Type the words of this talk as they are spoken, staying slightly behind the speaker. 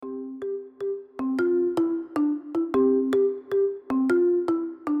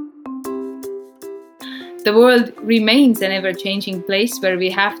the world remains an ever-changing place where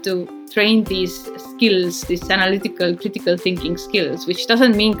we have to train these skills, these analytical, critical thinking skills, which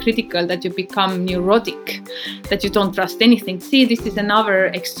doesn't mean critical that you become neurotic, that you don't trust anything. See, this is another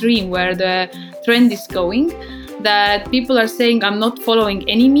extreme where the trend is going, that people are saying, I'm not following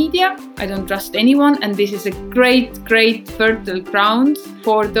any media, I don't trust anyone, and this is a great fertile ground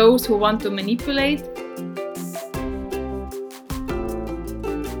for those who want to manipulate.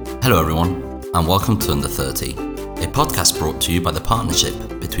 Hello everyone, and welcome to Under 30, a podcast brought to you by the partnership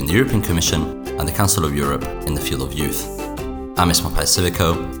between the European Commission and the Council of Europe in the field of youth. I'm Ismail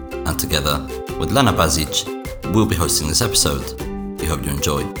Paisivico, and together with Lana Bazic, we'll be hosting this episode. We hope you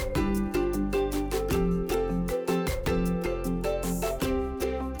enjoy.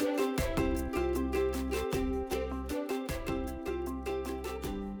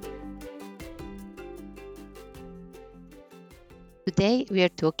 Today, we are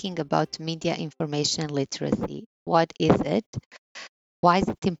talking about media information literacy. What is it? Why is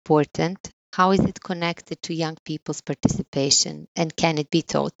it important? How is it connected to young people's participation? And can it be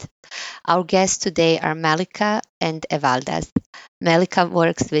taught? Our guests today are Melika and Evaldas. Melika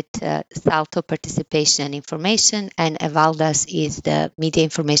works with Salto Participation and Information, and Evaldas is the media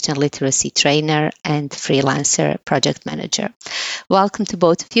information literacy trainer and freelancer project manager. Welcome to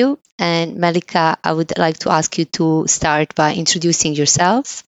both of you. And Melika, I would like to ask you to start by introducing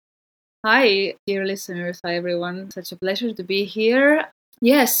yourselves. Hi, dear listeners. Hi, everyone. Such a pleasure to be here.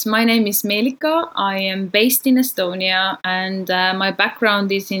 Yes, my name is Melika. I am based in Estonia, and my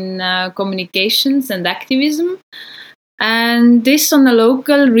background is in communications and activism. And this on a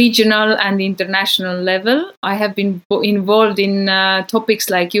local, regional, and international level. I have been involved in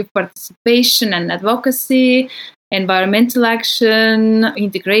topics like youth participation and advocacy, environmental action,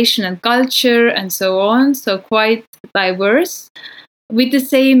 integration and culture, and so on. So quite diverse, with the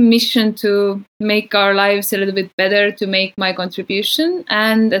same mission to make our lives a little bit better, to make my contribution.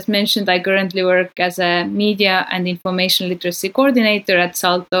 And as mentioned, I currently work as a media and information literacy coordinator at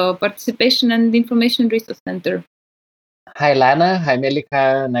Salto Participation and Information Resource Center. Hi, Lana. Hi,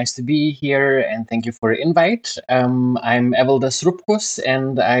 Melika. Nice to be here, and thank you for the invite. I'm Evaldas Rupkus,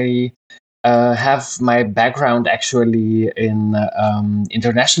 and I have my background actually in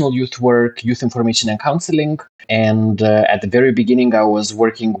international youth work, youth information and counseling. And at the very beginning, I was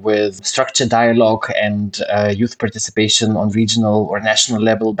working with structured dialogue and youth participation on regional or national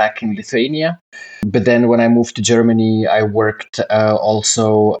level back in Lithuania. But then when I moved to Germany, I worked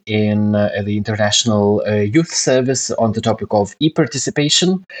also in the International Youth Service on the topic of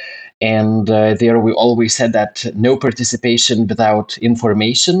e-participation. And there we always said that no participation without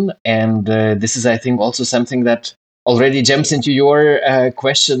information. And this is, I think, also something that already jumps into your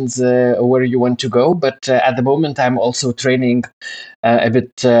questions where you want to go. But at the moment, I'm also training a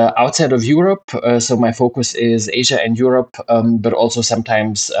bit outside of Europe. So my focus is Asia and Europe, but also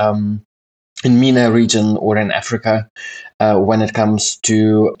sometimes in MENA region or in Africa when it comes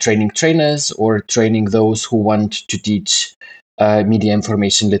to training trainers or training those who want to teach media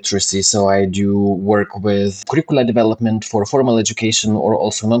information literacy. So I do work with curricula development for formal education or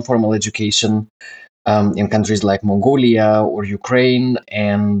also non-formal education in countries like Mongolia or Ukraine.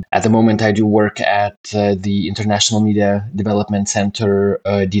 And at the moment, I do work at the International Media Development Center,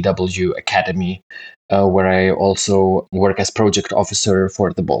 DW Academy, where I also work as project officer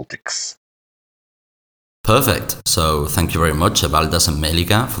for the Baltics. Perfect. So thank you very much, Evaldas and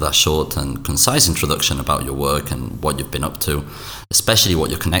Melika, for that short and concise introduction about your work and what you've been up to, especially what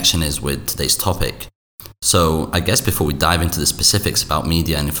your connection is with today's topic. So I guess before we dive into the specifics about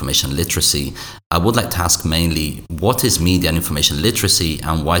media and information literacy, I would like to ask mainly, what is media and information literacy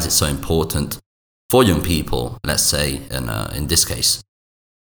and why is it so important for young people, let's say, in this case?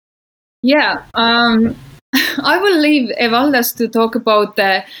 Yeah, I will leave Evaldas to talk about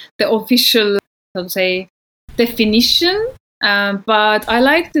the official, definition, but I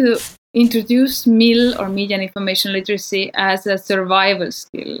like to introduce MIL or media and information literacy as a survival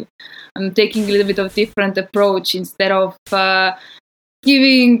skill. I'm taking a little bit of different approach instead of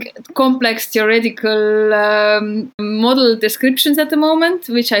giving complex theoretical model descriptions at the moment,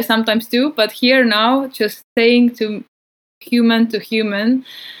 which I sometimes do, but here now just saying to human,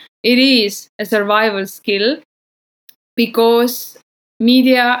 it is a survival skill because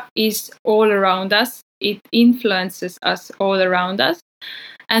media is all around us. It influences us all around us.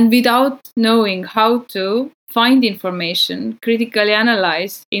 And without knowing how to find information, critically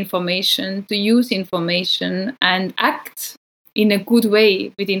analyze information, to use information and act in a good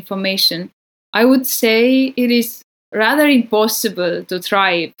way with information, I would say it is rather impossible to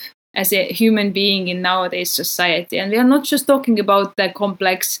thrive as a human being in nowadays society. And we are not just talking about the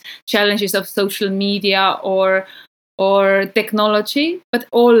complex challenges of social media or technology, but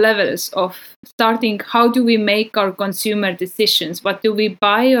all levels of starting how do we make our consumer decisions? What do we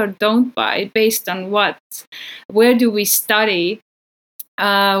buy or don't buy? Based on what? Where do we study?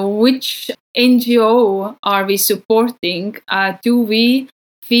 Which NGO are we supporting? Do we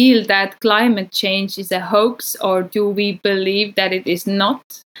feel that climate change is a hoax, or do we believe that it is not?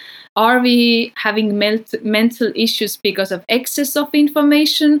 Are we having mental issues because of excess of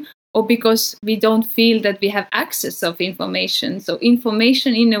information, or because we don't feel that we have access of information? So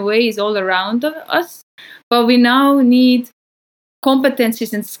information in a way is all around us, but we now need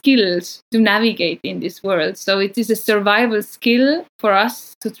competencies and skills to navigate in this world. So it is a survival skill for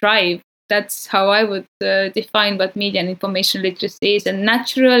us to thrive. That's how I would define what media and information literacy is. And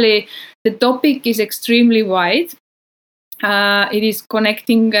naturally, the topic is extremely wide. It is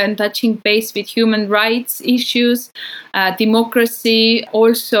connecting and touching base with human rights issues, democracy,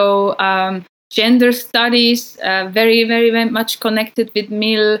 also gender studies, very, very, very much connected with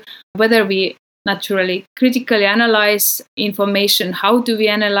MIL, whether we naturally critically analyze information, how do we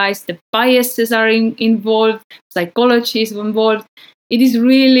analyze, the biases are involved, psychology is involved. It is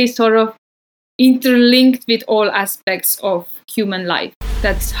really sort of interlinked with all aspects of human life.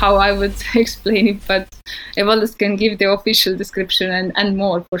 That's how I would explain it, but Evaldus can give the official description and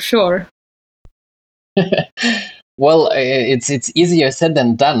more for sure. Well, it's easier said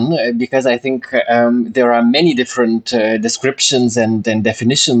than done, because I think there are many different descriptions and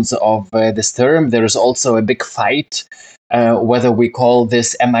definitions of this term. There is also a big fight whether we call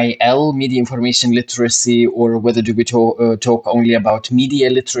this MIL, media information literacy, or whether do we talk only about media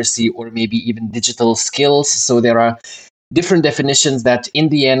literacy, or maybe even digital skills. So there are different definitions that in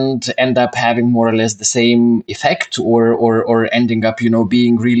the end up having more or less the same effect, or ending up,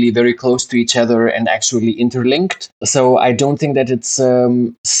 being really very close to each other and actually interlinked. So I don't think that it's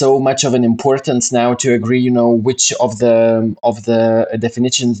so much of an importance now to agree, which of the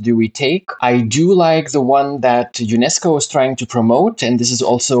definitions do we take. I do like the one that UNESCO is trying to promote, and this is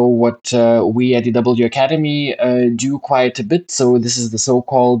also what we at EW Academy do quite a bit. So this is the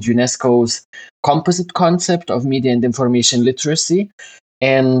so-called UNESCO's composite concept of media and information literacy.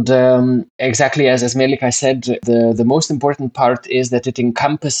 And exactly as Melika said, the most important part is that it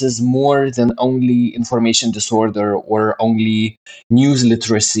encompasses more than only information disorder or only news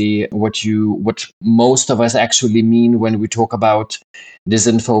literacy, what most of us actually mean when we talk about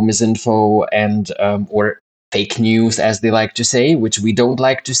disinfo, misinfo, and or fake news, as they like to say, which we don't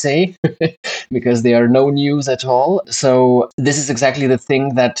like to say because they are no news at all. So this is exactly the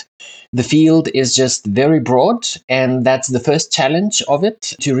thing, that the field is just very broad, and that's the first challenge of it,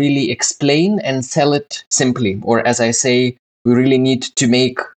 to really explain and sell it simply. Or as I say, we really need to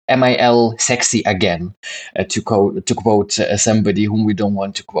make MIL sexy again, to quote somebody whom we don't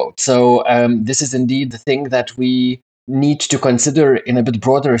want to quote. So this is indeed the thing that we need to consider in a bit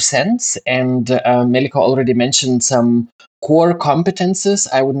broader sense. And Melika already mentioned some core competences.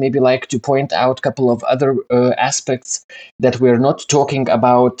 I would maybe like to point out a couple of other aspects, that we're not talking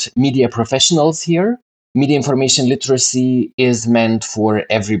about media professionals here. Media information literacy is meant for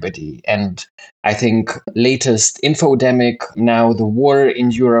everybody. And I think latest infodemic, now the war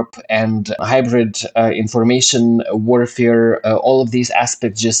in Europe and hybrid information warfare, all of these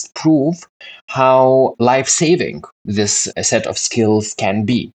aspects just prove how life-saving this set of skills can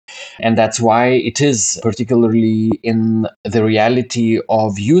be. And that's why it is, particularly in the reality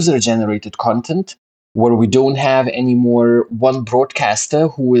of user-generated content, where we don't have anymore one broadcaster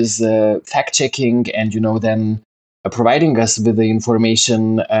who is fact-checking and, then providing us with the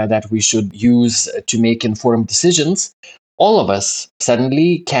information that we should use to make informed decisions. All of us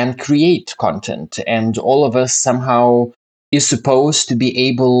suddenly can create content, and all of us somehow is supposed to be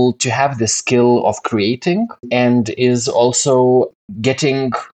able to have the skill of creating, and is also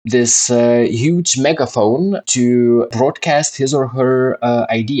getting this huge megaphone to broadcast his or her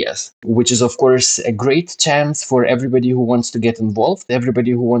ideas, which is, of course, a great chance for everybody who wants to get involved,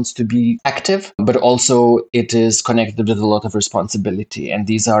 everybody who wants to be active, but also it is connected with a lot of responsibility. And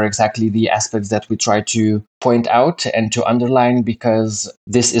these are exactly the aspects that we try to point out and to underline, because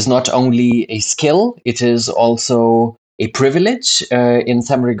this is not only a skill, it is also a privilege in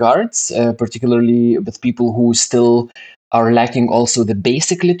some regards, particularly with people who still are lacking also the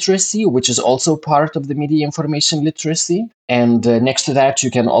basic literacy, which is also part of the media information literacy. And next to that,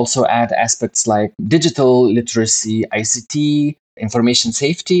 you can also add aspects like digital literacy, ICT, information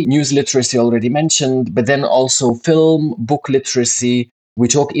safety, news literacy already mentioned, but then also film, book literacy, We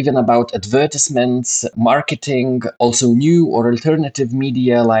talk even about advertisements, marketing, also new or alternative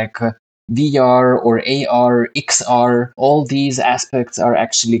media like VR or AR, XR. All these aspects are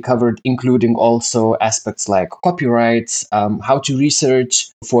actually covered, including also aspects like copyrights, how to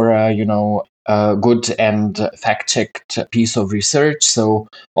research for a good and fact-checked piece of research. So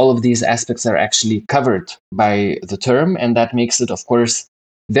all of these aspects are actually covered by the term, and that makes it, of course,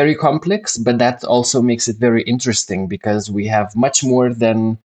 very complex, but that also makes it very interesting because we have much more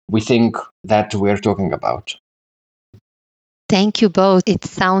than we think that we're talking about. Thank you both. It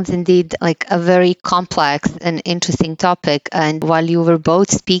sounds indeed like a very complex and interesting topic. And while you were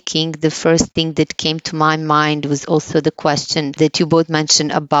both speaking, the first thing that came to my mind was also the question that you both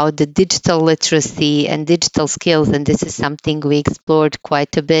mentioned about the digital literacy and digital skills. And this is something we explored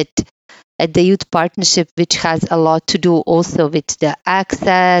quite a bit at the Youth Partnership, which has a lot to do also with the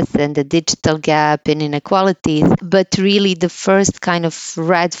access and the digital gap and inequalities. But really, the first kind of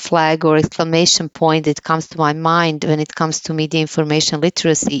red flag or exclamation point that comes to my mind when it comes to media information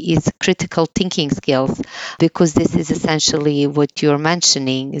literacy is critical thinking skills, because this is essentially what you're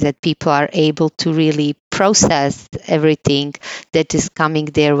mentioning, that people are able to really process everything that is coming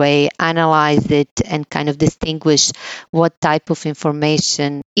their way, analyze it, and kind of distinguish what type of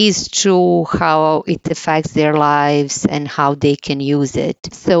information is true, how it affects their lives, and how they can use it.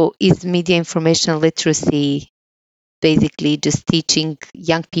 So is media information literacy basically just teaching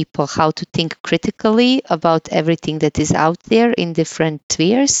young people how to think critically about everything that is out there in different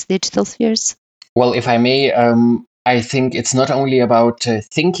spheres, digital spheres? Well, if I may, I think it's not only about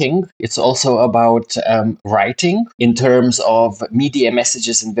thinking, it's also about writing in terms of media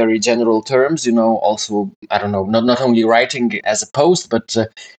messages in very general terms, also, I don't know, not only writing as a post, but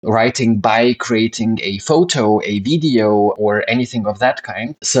writing by creating a photo, a video, or anything of that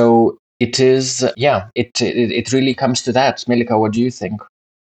kind. So it is, it really comes to that. Melika, what do you think?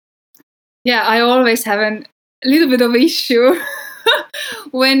 Yeah, I always have a little bit of issue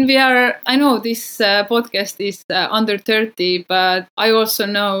when I know this podcast is under 30, but I also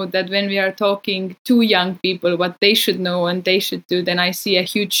know that when we are talking to young people, what they should know and they should do, then I see a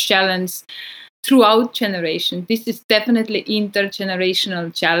huge challenge throughout generation. This is definitely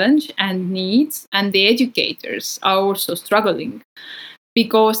intergenerational challenge and needs, and the educators are also struggling,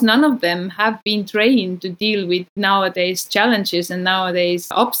 because none of them have been trained to deal with nowadays challenges and nowadays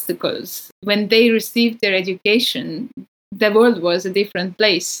obstacles. When they received their education, the world was a different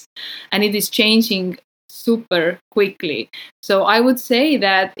place, and it is changing super quickly. So I would say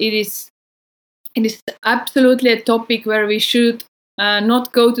that it is absolutely a topic where we should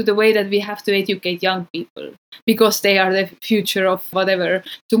not go to the way that we have to educate young people because they are the future of whatever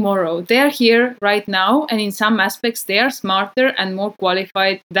tomorrow. They are here right now, and in some aspects they are smarter and more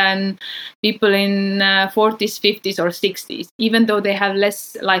qualified than people in 40s, 50s or 60s. Even though they have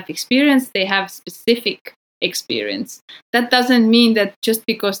less life experience, they have specific experience. That doesn't mean that just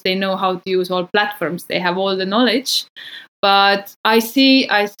because they know how to use all platforms, they have all the knowledge. But I see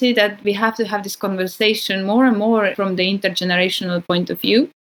that we have to have this conversation more and more from the intergenerational point of view.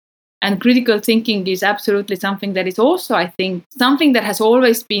 And critical thinking is absolutely something that is also, I think, something that has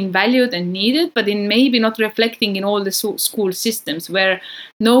always been valued and needed, but in maybe not reflecting in all the school systems, where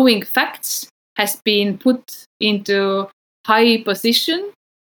knowing facts has been put into high position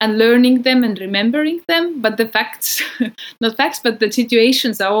and learning them and remembering them, but the facts, not facts, but the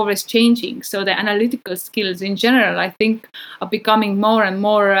situations are always changing. So the analytical skills in general, I think, are becoming more and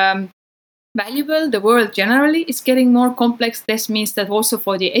more valuable. The world generally is getting more complex. This means that also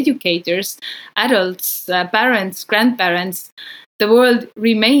for the educators, adults, parents, grandparents, the world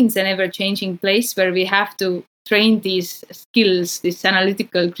remains an ever-changing place where we have to train these skills, these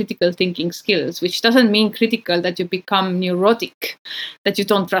analytical, critical thinking skills, which doesn't mean critical that you become neurotic, that you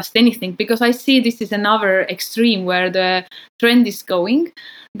don't trust anything. Because I see this is another extreme where the trend is going,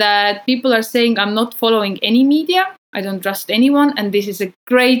 that people are saying, I'm not following any media, I don't trust anyone. And this is a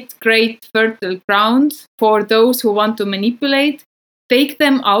great, great fertile ground for those who want to manipulate, take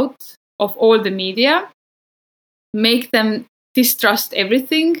them out of all the media, make them distrust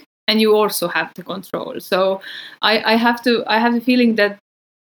everything, and you also have the control. So I have the feeling that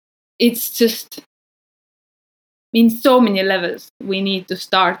it's just in so many levels we need to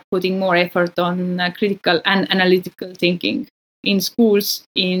start putting more effort on critical and analytical thinking in schools,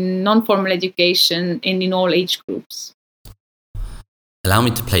 in non-formal education, and in all age groups. Allow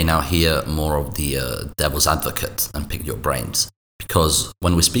me to play now here more of the devil's advocate and pick your brains. Because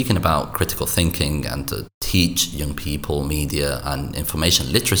when we're speaking about critical thinking and to teach young people media and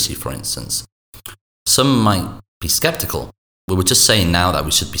information literacy, for instance, some might be skeptical. We were just saying now that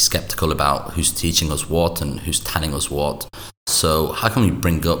we should be skeptical about who's teaching us what and who's telling us what. So how can we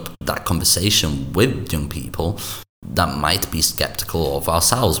bring up that conversation with young people that might be skeptical of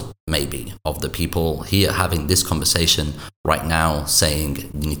ourselves, maybe, of the people here having this conversation right now, saying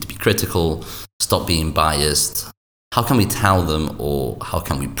you need to be critical, stop being biased? How can we tell them, or how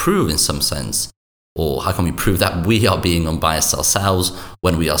can we prove in some sense, or how can we prove that we are being unbiased ourselves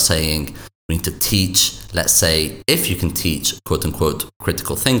when we are saying we need to teach, let's say, if you can teach, quote unquote,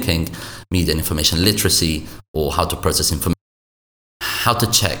 critical thinking, media and information literacy, or how to process information, how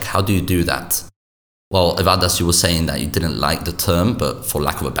to check, how do you do that? Well, Evaldas, you were saying that you didn't like the term, but for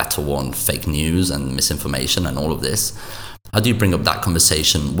lack of a better one, fake news and misinformation and all of this. How do you bring up that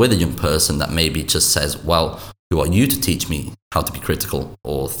conversation with a young person that maybe just says, well, who are you to teach me how to be critical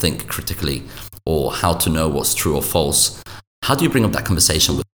or think critically or how to know what's true or false? How do you bring up that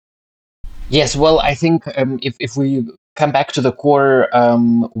conversation with? Yes, well, I think if we come back to the core,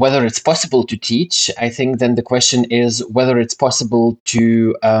 whether it's possible to teach, I think then the question is whether it's possible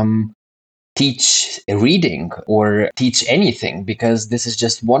to teach reading or teach anything, because this is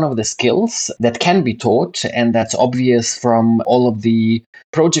just one of the skills that can be taught, and that's obvious from all of the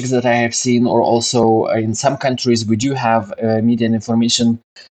projects that I have seen, or also in some countries we do have media and information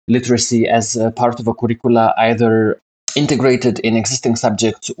literacy as a part of a curricula, either integrated in existing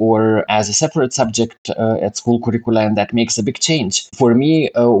subjects or as a separate subject at school curricula, and that makes a big change. For me,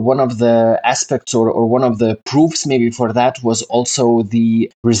 one of the aspects or one of the proofs maybe for that was also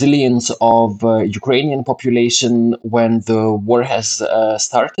the resilience of Ukrainian population when the war has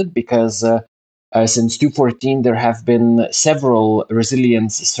started, because since 2014, there have been several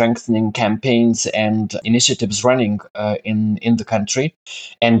resilience strengthening campaigns and initiatives running in the country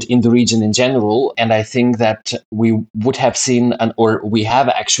and in the region in general. And I think that we would have seen, or we have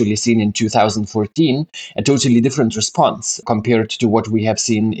actually seen in 2014, a totally different response compared to what we have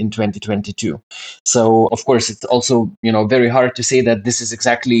seen in 2022. So, of course, it's also, very hard to say that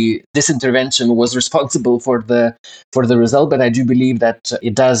this intervention was responsible for the result, but I do believe that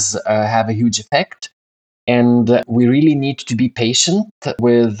it does have a huge effect. And we really need to be patient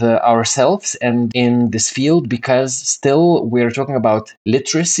with ourselves and in this field, because still we're talking about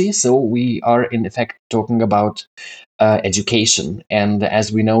literacy. So we are in effect talking about education. And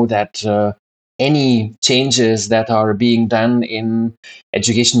as we know that any changes that are being done in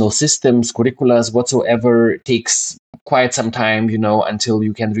educational systems, curriculums, whatsoever, takes quite some time, until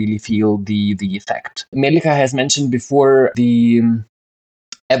you can really feel the effect. Melika has mentioned before the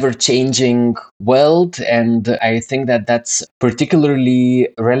ever-changing world, and I think that that's particularly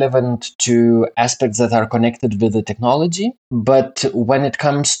relevant to aspects that are connected with the technology. But when it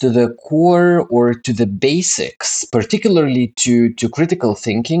comes to the core or to the basics, particularly to critical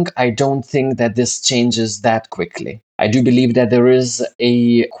thinking, I don't think that this changes that quickly. I do believe that there is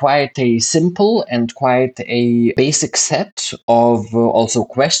quite a simple and quite a basic set of also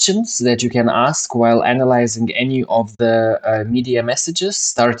questions that you can ask while analyzing any of the media messages,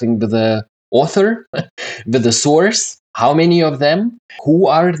 starting with the author, with the source, how many of them, who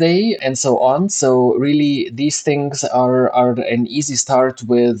are they, and so on. So really, these things are an easy start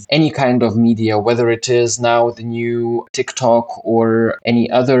with any kind of media, whether it is now the new TikTok or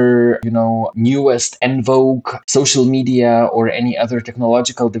any other, newest en vogue social media or any other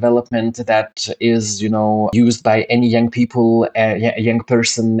technological development that is, used by any young people, a young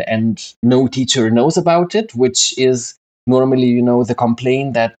person, and no teacher knows about it, which is normally, the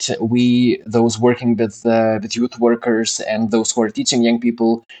complaint that those working with youth workers and those who are teaching young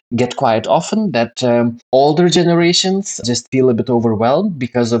people get quite often, that older generations just feel a bit overwhelmed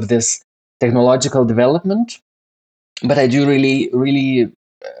because of this technological development. But I do really, really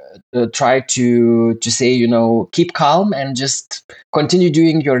try to say, keep calm and just continue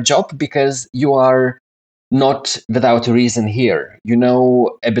doing your job, because you are not without a reason here.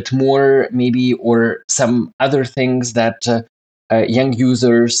 A bit more maybe, or some other things that young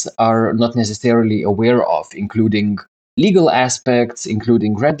users are not necessarily aware of, including legal aspects,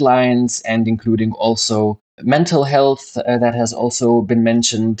 including red lines, and including also mental health that has also been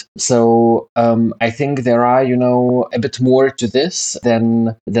mentioned. So I think there are, a bit more to this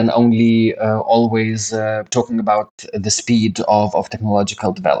than only always talking about the speed of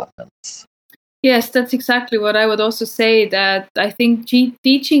technological developments. Yes, that's exactly what I would also say, that I think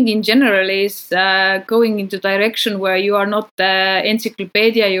teaching in general is going into direction where you are not the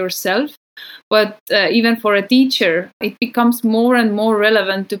encyclopedia yourself, but even for a teacher, it becomes more and more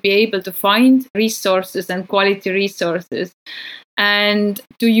relevant to be able to find resources and quality resources and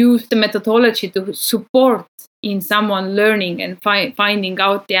to use the methodology to support in someone learning and finding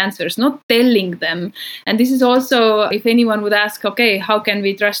out the answers, not telling them. And this is also, if anyone would ask, okay, how can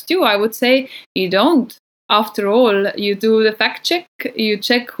we trust you? I would say you don't. After all, you do the fact check, you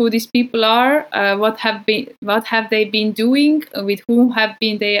check who these people are, what have they been doing, with whom have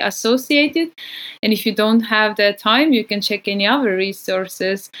been they associated. And if you don't have the time, you can check any other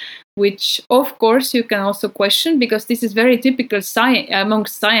resources, which of course you can also question, because this is very typical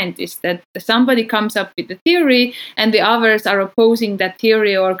amongst scientists, that somebody comes up with a theory and the others are opposing that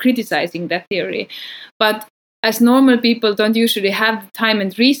theory or criticizing that theory. But as normal people don't usually have the time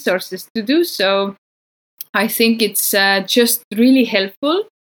and resources to do so, I think it's just really helpful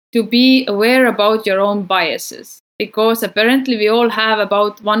to be aware about your own biases, because apparently we all have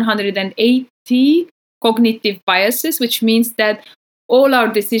about 180 cognitive biases, which means that all our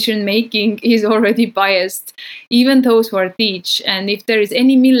decision making is already biased, even those who are teach. And if there is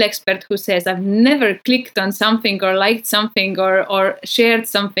any mill expert who says, I've never clicked on something or liked something or shared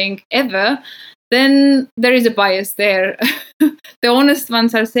something ever, then there is a bias there. The honest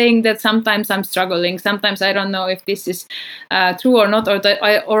ones are saying that sometimes I'm struggling. Sometimes I don't know if this is true or not,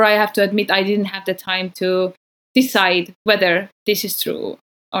 or I have to admit I didn't have the time to decide whether this is true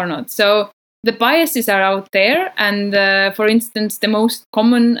or not. So the biases are out there. And for instance, the most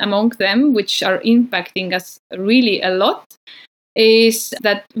common among them, which are impacting us really a lot, is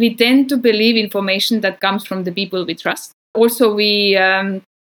that we tend to believe information that comes from the people we trust. Also, we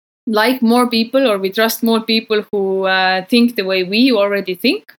like more people, or we trust more people who think the way we already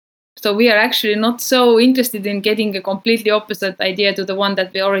think. So we are actually not so interested in getting a completely opposite idea to the one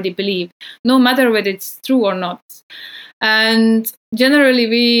that we already believe, no matter whether it's true or not. And generally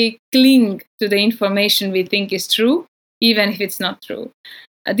we cling to the information we think is true, even if it's not true.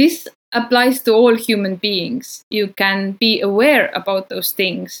 This applies to all human beings. You can be aware about those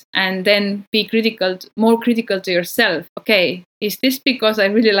things and then be more critical to yourself. Okay, is this because I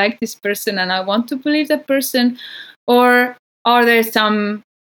really like this person and I want to believe that person? Or are there some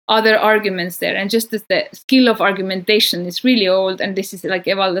other arguments there? And just as the skill of argumentation is really old, and this is, like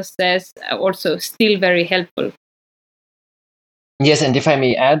Evalda says, also still very helpful. Yes, and if I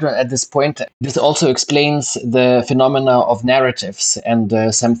may add at this point, this also explains the phenomena of narratives, and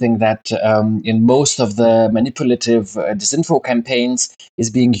something that in most of the manipulative disinfo campaigns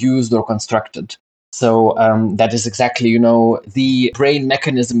is being used or constructed. So that is exactly, the brain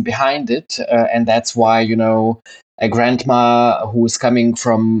mechanism behind it. And that's why, a grandma who's coming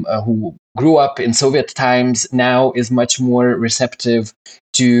from, who grew up in Soviet times now is much more receptive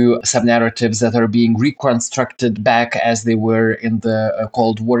to some narratives that are being reconstructed back as they were in the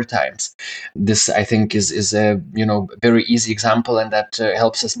Cold War times. This, I think, is a very easy example, and that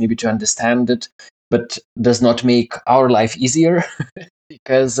helps us maybe to understand it, but does not make our life easier.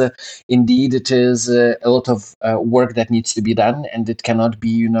 Because indeed it is a lot of work that needs to be done, and it cannot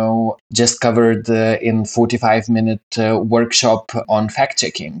be, just covered in 45-minute workshop on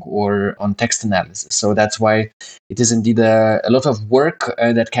fact-checking or on text analysis. So that's why it is indeed a lot of work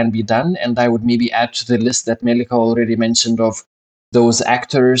that can be done. And I would maybe add to the list that Melika already mentioned of those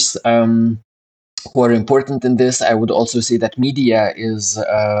actors who are important in this. I would also say that media is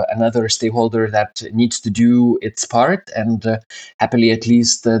another stakeholder that needs to do its part, and happily, at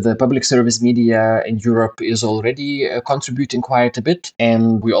least the public service media in Europe is already contributing quite a bit.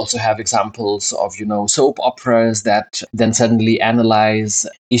 And we also have examples of, soap operas that then suddenly analyze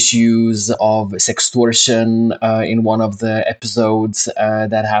issues of sextortion in one of the episodes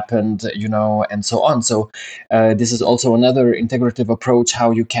that happened, and so on. So this is also another integrative approach,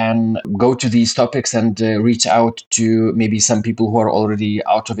 how you can go to these topics and reach out to maybe some people who are already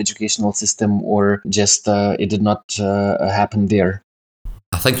out of educational system, or just it did not happen there.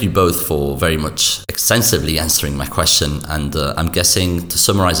 I thank you both for very much extensively answering my question. And I'm guessing, to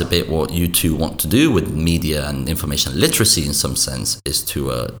summarize a bit, what you two want to do with media and information literacy in some sense is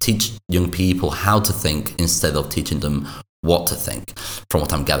to teach young people how to think instead of teaching them what to think, from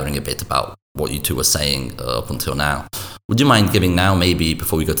what I'm gathering a bit about what you two were saying up until now. Would you mind giving now, maybe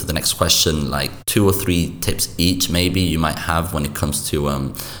before we go to the next question, like 2 or 3 tips each maybe you might have when it comes to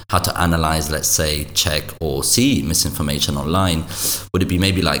how to analyze, let's say, check or see misinformation online? Would it be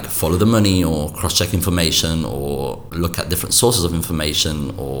maybe like follow the money, or cross-check information, or look at different sources of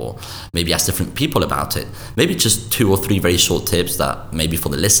information, or maybe ask different people about it? Maybe just 2 or 3 very short tips that maybe for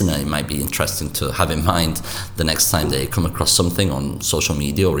the listener it might be interesting to have in mind the next time they come across something on social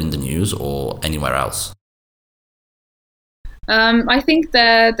media or in the news or anywhere else. I think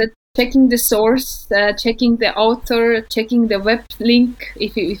the checking the source, checking the author, checking the web link.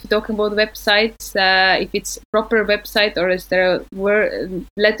 If you're talking about websites, if it's proper website or is there a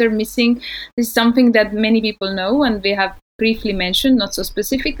letter missing, this is something that many people know and we have briefly mentioned, not so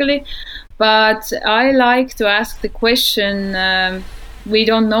specifically. But I like to ask the question, we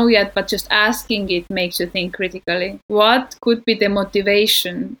don't know yet, but just asking it makes you think critically. What could be the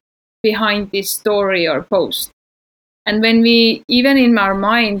motivation behind this story or post? And when we, even in our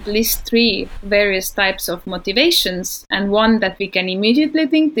mind, list 3 various types of motivations, and one that we can immediately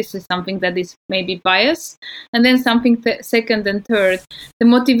think this is something that is maybe bias, and then something second and third, the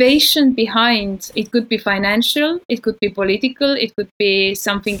motivation behind, it could be financial, it could be political, it could be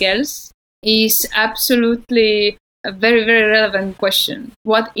something else, is absolutely a very, very relevant question.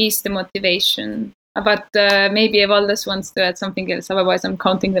 What is the motivation? But maybe Evaldas wants to add something else, otherwise I'm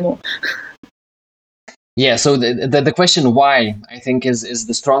counting them all. Yeah, so the question why, I think, is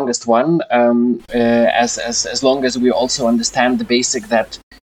the strongest one. As long as we also understand the basic that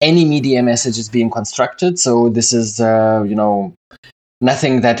any media message is being constructed. So this is nothing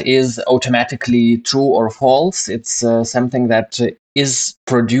that is automatically true or false. It's something that is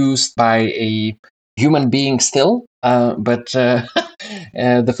produced by a human being still. But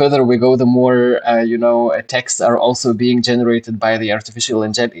the further we go, the more texts are also being generated by the artificial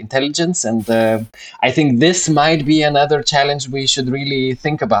intelligence, and I think this might be another challenge we should really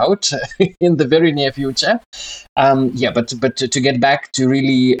think about in the very near future. But to get back to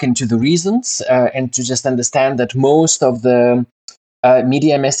really into the reasons and to just understand that most of the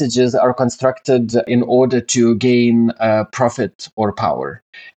media messages are constructed in order to gain profit or power.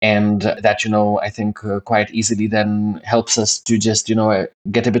 And that, I think quite easily then helps us to just,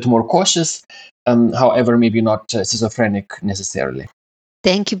 get a bit more cautious, however, maybe not schizophrenic necessarily.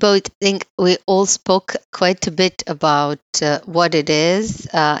 Thank you both. I think we all spoke quite a bit about what it is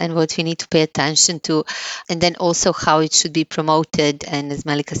and what we need to pay attention to, and then also how it should be promoted. And as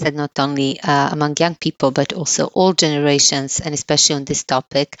Melika said, not only among young people, but also all generations, and especially on this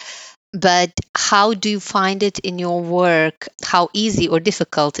topic. But how do you find it in your work? How easy or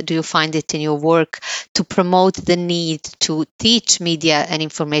difficult do you find it in your work to promote the need to teach media and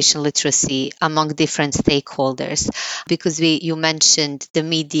information literacy among different stakeholders? Because you mentioned the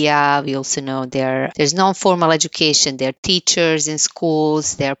media, we also know there's non-formal education, there are teachers in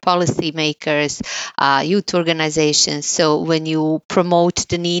schools, there are policymakers, youth organizations. So when you promote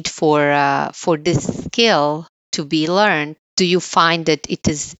the need for this skill to be learned, do you find that it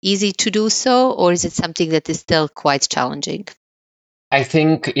is easy to do so, or is it something that is still quite challenging? I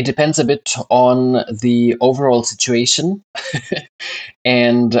think it depends a bit on the overall situation.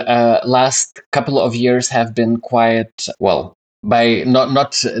 And last couple of years have been quite, well, by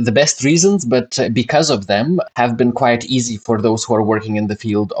not the best reasons, but because of them, have been quite easy for those who are working in the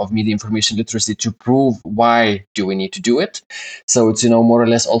field of media information literacy to prove why do we need to do it. So it's, more or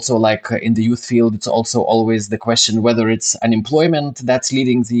less also like in the youth field, it's also always the question whether it's unemployment that's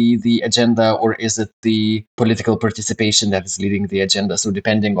leading the agenda, or is it the political participation that is leading the agenda. So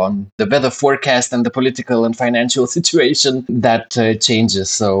depending on the weather forecast and the political and financial situation, that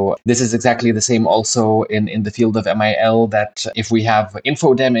changes. So this is exactly the same also in the field of MIL, that if we have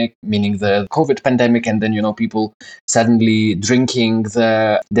infodemic, meaning the COVID pandemic, and then, people suddenly drinking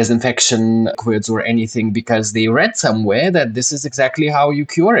the disinfection liquids or anything because they read somewhere that this is exactly how you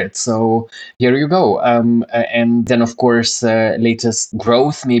cure it. So here you go. And then, of course, latest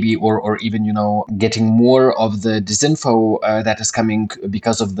growth maybe, or even, getting more of the disinfo that is coming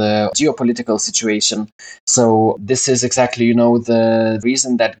because of the geopolitical situation. So this is exactly, the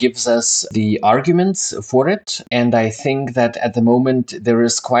reason that gives us the arguments for it. And I think that at the moment, there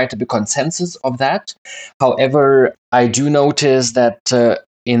is quite a big consensus of that. However, I do notice that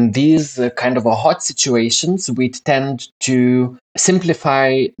in these kind of hot situations, we tend to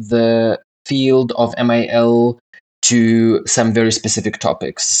simplify the field of MIL to some very specific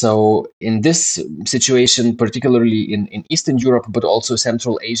topics. So in this situation, particularly in Eastern Europe, but also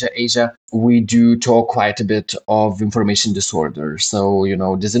Central Asia, we do talk quite a bit of information disorder. So,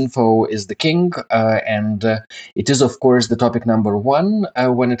 disinfo is the king, and it is, of course, the topic number one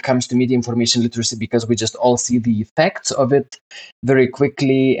when it comes to media information literacy, because we just all see the effects of it very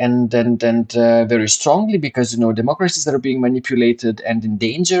quickly and very strongly, because, democracies are being manipulated and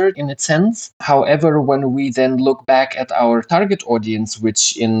endangered in its sense. However, when we then look back at our target audience,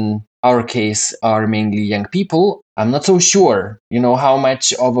 which in our case are mainly young people, I'm not so sure, how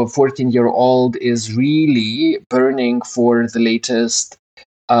much of a 14-year-old is really burning for the latest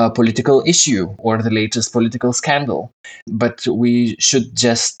political issue or the latest political scandal. But we should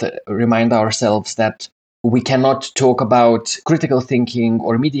just remind ourselves that we cannot talk about critical thinking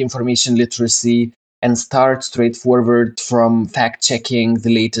or media information literacy and start straightforward from fact-checking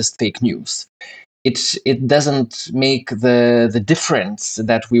the latest fake news. It doesn't make the difference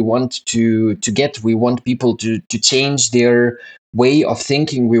that we want to get. We want people to change their way of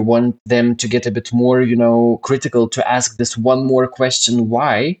thinking. We want them to get a bit more, critical, to ask this one more question,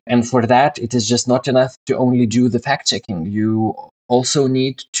 why? And for that, it is just not enough to only do the fact checking. You also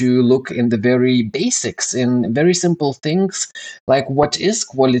need to look in the very basics, in very simple things, like what is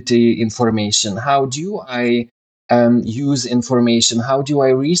quality information? How do I use information? How do I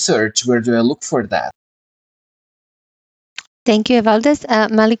research? Where do I look for that? Thank you, Evaldas.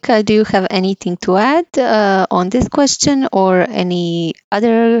 Melika, do you have anything to add on this question or any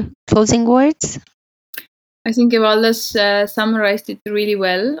other closing words? I think Evaldas summarized it really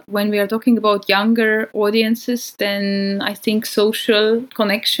well. When we are talking about younger audiences, then I think social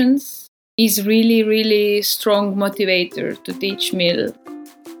connections is really, really strong motivator to teach MIL.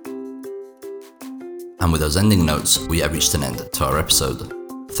 And with those ending notes, we have reached an end to our episode.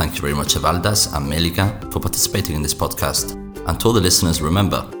 Thank you very much, Evaldas and Melika, for participating in this podcast. And to all the listeners,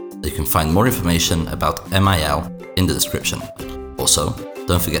 remember that you can find more information about MIL in the description. Also,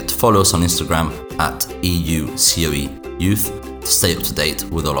 don't forget to follow us on Instagram at EUCOE Youth to stay up to date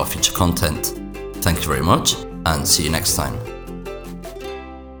with all our future content. Thank you very much and see you next time.